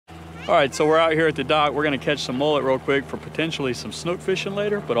All right, so we're out here at the dock. We're gonna catch some mullet real quick for potentially some snook fishing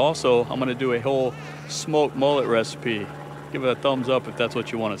later, but also I'm gonna do a whole smoked mullet recipe. Give it a thumbs up if that's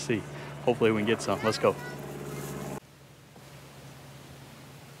what you wanna see. Hopefully we can get some. Let's go.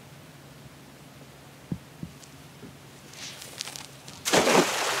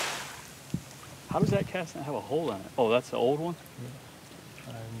 How does that castnet have a hole in it? Oh, that's the old one?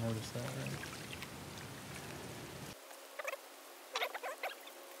 Yeah, I noticed that, right?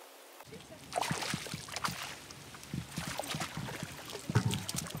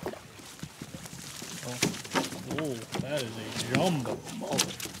 Oh, that is a jumbo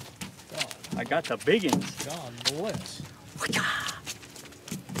mullet. God. I got the big ones. God bless.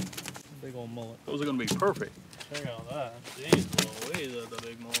 Big old mullet. Those are gonna be perfect. Check out that. Jeez Louise, that's a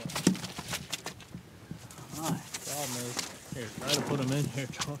big mullet. Problem is, here, try to put them in here,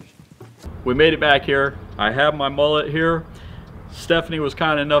 Josh. We made it back here. I have my mullet here. Stephanie was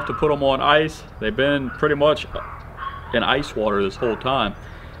kind enough to put them on ice. They've been pretty much in ice water this whole time.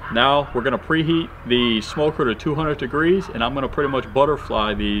 Now we're gonna preheat the smoker to 200 degrees and I'm gonna pretty much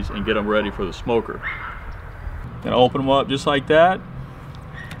butterfly these and get them ready for the smoker. Gonna open them up just like that.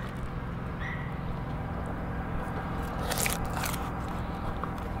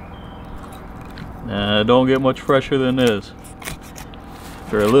 Don't get much fresher than this. If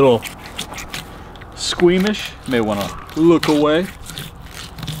they're a little squeamish, you may want to look away.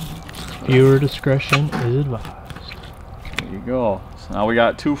 Viewer discretion is advised. There you go. So now we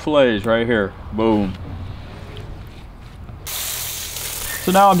got 2 fillets right here. Boom.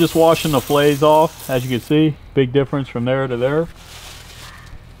 So now I'm just washing the fillets off. As you can see, big difference from there to there.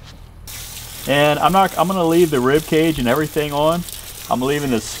 And I'm gonna leave the rib cage and everything on. I'm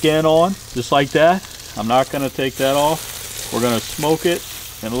leaving the skin on, just like that. I'm not gonna take that off. We're gonna smoke it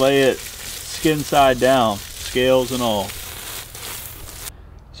and lay it skin side down, scales and all.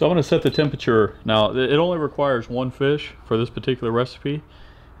 So I'm gonna set the temperature. Now, it only requires 1 fish for this particular recipe.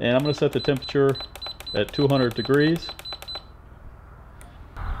 And I'm gonna set the temperature at 200 degrees.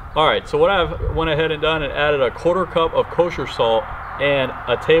 All right, so what I've went ahead and done and added a 1/4 cup of kosher salt and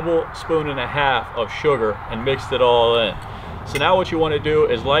a 1.5 tablespoons of sugar and mixed it all in. So now what you want to do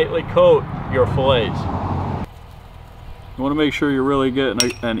is lightly coat your fillets. You want to make sure you're really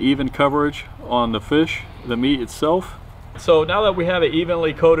getting an even coverage on the fish, the meat itself. So now that we have it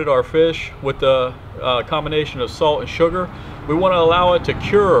evenly coated our fish with the combination of salt and sugar, we want to allow it to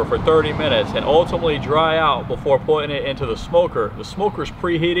cure for 30 minutes and ultimately dry out before putting it into the smoker. The smoker's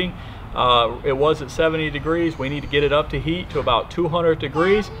preheating. It was at 70 degrees. We need to get it up to heat to about 200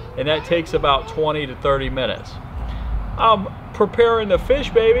 degrees, and that takes about 20 to 30 minutes. I'm preparing the fish,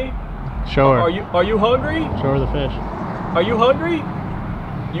 baby. Show her. Are you hungry? Show her the fish. Are you hungry?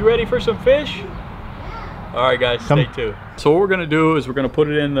 You ready for some fish? All right, guys, stay tuned. So what we're gonna do is we're gonna put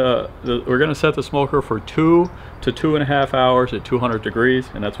it in we're gonna set the smoker for 2 to 2.5 hours at 200 degrees,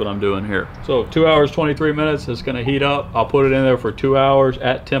 and that's what I'm doing here. So 2 hours, 23 minutes, it's gonna heat up. I'll put it in there for 2 hours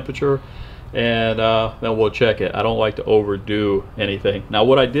at temperature, and then we'll check it. I don't like to overdo anything. Now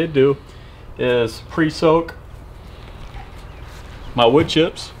what I did do is pre-soak my wood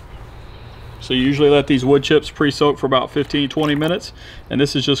chips. So you usually let these wood chips pre-soak for about 15-20 minutes, and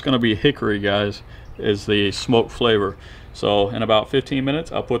this is just going to be hickory, guys, is the smoked flavor. So in about 15 minutes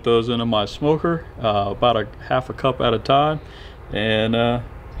I'll put those into my smoker, about a 1/2 cup at a time, and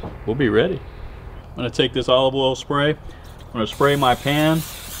we'll be ready. I'm going to take this olive oil spray. I'm going to spray my pan,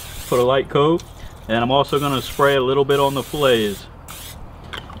 put a light coat, and I'm also going to spray a little bit on the fillets.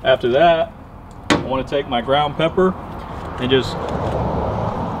 After that, I want to take my ground pepper and just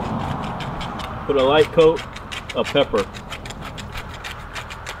put a light coat of pepper.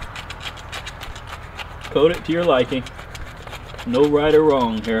 Coat it to your liking. No right or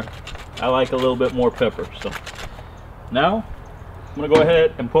wrong here. I like a little bit more pepper. So now I'm gonna go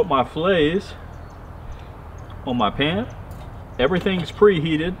ahead and put my fillets on my pan. Everything's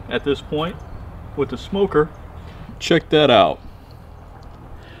preheated at this point with the smoker. Check that out.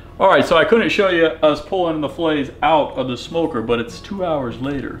 All right, so I couldn't show you us pulling the fillets out of the smoker, but it's 2 hours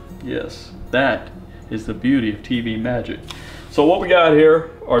later. Yes, that is the beauty of TV magic. So what we got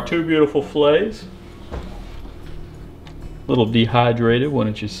here are 2 beautiful fillets. A little dehydrated,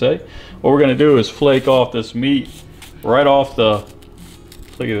 wouldn't you say? What we're gonna do is flake off this meat right off the,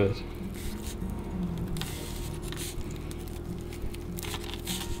 look at this.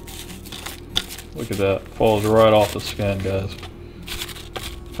 Look at that, falls right off the skin, guys.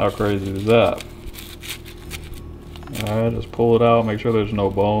 How crazy is that? Alright, just pull it out, make sure there's no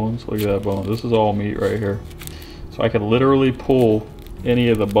bones. Look at that bone. This is all meat right here. So I can literally pull any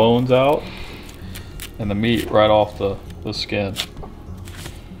of the bones out and the meat right off the skin.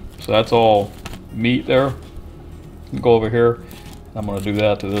 So that's all meat there. Go over here. I'm gonna do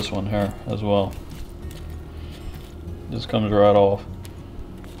that to this one here as well. Just comes right off.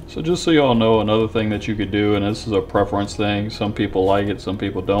 So just so y'all know, another thing that you could do, and this is a preference thing, some people like it, some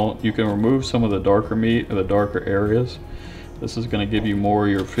people don't, you can remove some of the darker meat or the darker areas. This is going to give you more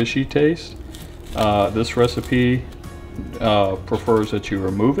of your fishy taste. This recipe prefers that you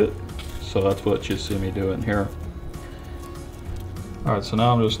remove it, so that's what you see me doing here. Alright, so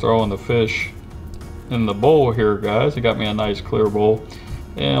now I'm just throwing the fish in the bowl here, guys. It got me a nice clear bowl.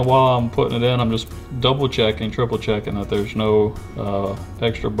 And while I'm putting it in, I'm just double checking, triple checking that there's no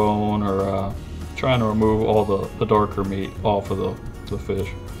extra bone, or trying to remove all the darker meat off of the fish.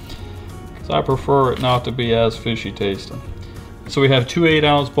 Because I prefer it not to be as fishy tasting. So we have 2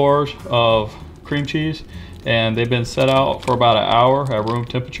 8-ounce bars of cream cheese, and they've been set out for about an hour at room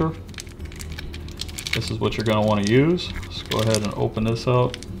temperature. This is what you're going to want to use. Let's go ahead and open this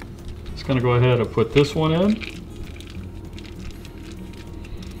up. Just going to go ahead and put this one in.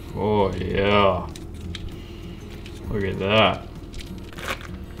 Oh yeah, look at that.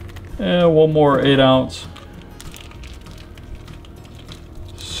 And one more 8-ounce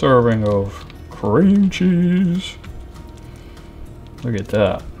serving of cream cheese. Look at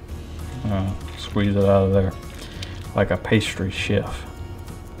that. Squeeze it out of there like a pastry chef.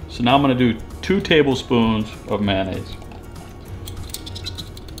 So now I'm going to do 2 tablespoons of mayonnaise.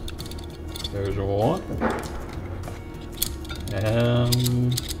 There's one.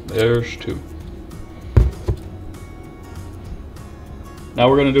 And there's 2. Now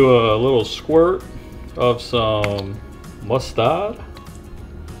we're going to do a little squirt of some mustard.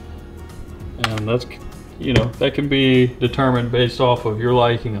 And that's, you know, that can be determined based off of your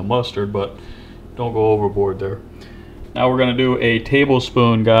liking of mustard, but don't go overboard there. Now we're going to do a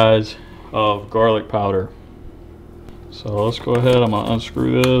tablespoon, guys, of garlic powder. So let's go ahead. I'm going to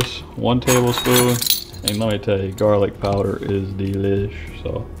unscrew this. 1 tablespoon. And let me tell you, garlic powder is delish.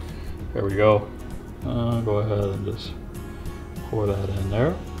 So there we go. Go ahead and just pour that in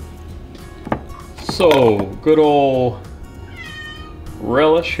there. So good old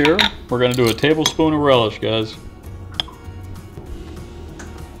relish here. We're going to do a tablespoon of relish, guys.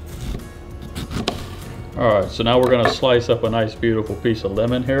 Alright, so now we're going to slice up a nice beautiful piece of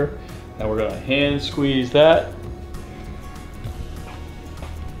lemon here. And we're going to hand squeeze that.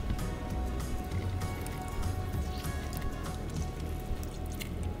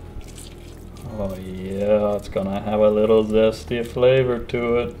 Oh yeah, it's gonna have a little zesty flavor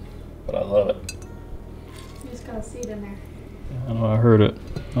to it, but I love it. You just got a seed in there. I know, I heard it.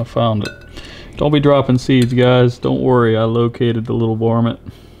 I found it. Don't be dropping seeds, guys. Don't worry, I located the little varmint.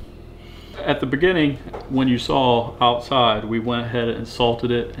 At the beginning, when you saw outside, we went ahead and salted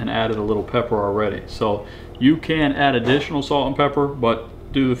it and added a little pepper already. So you can add additional salt and pepper, but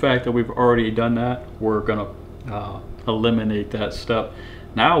due to the fact that we've already done that, we're gonna eliminate that step.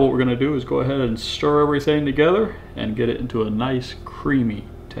 Now what we're going to do is go ahead and stir everything together and get it into a nice creamy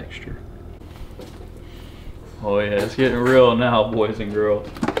texture. Oh yeah, it's getting real now, boys and girls.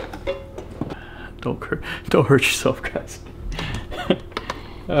 Don't hurt yourself, guys.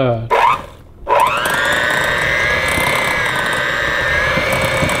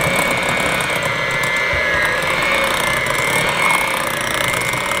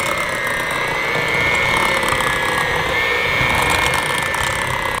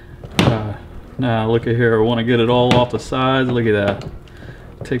 Now look at here, I want to get it all off the sides. Look at that.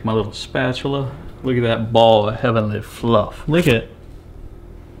 Take my little spatula. Look at that ball of heavenly fluff. Lick it.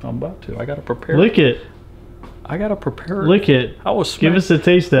 I'm about to. I gotta prepare. Lick it. I gotta prepare. Lick it. I will smack, give us a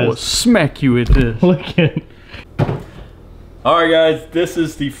taste test. I will smack you at this. Lick it. Alright guys, this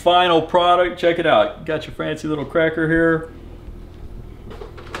is the final product. Check it out. You got your fancy little cracker here.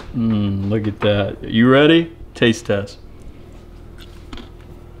 Look at that. You ready? Taste test.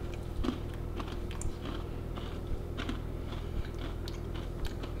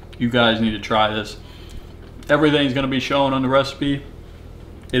 You guys need to try this. Everything's going to be shown on the recipe.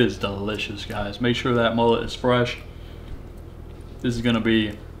 It is delicious, guys. Make sure that mullet is fresh. This is going to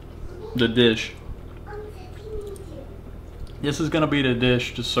be the dish. This is going to be the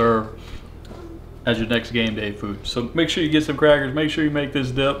dish to serve as your next game day food. So make sure you get some crackers. Make sure you make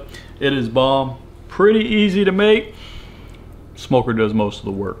this dip. It is bomb. Pretty easy to make. Smoker does most of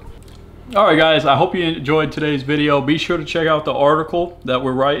the work. Alright guys, I hope you enjoyed today's video. Be sure to check out the article that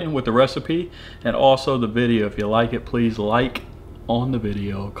we're writing with the recipe and also the video. If you like it, please like on the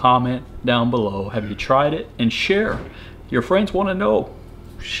video, comment down below. Have you tried it? And share. Your friends want to know.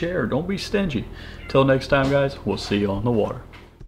 Share. Don't be stingy. Till next time guys, we'll see you on the water.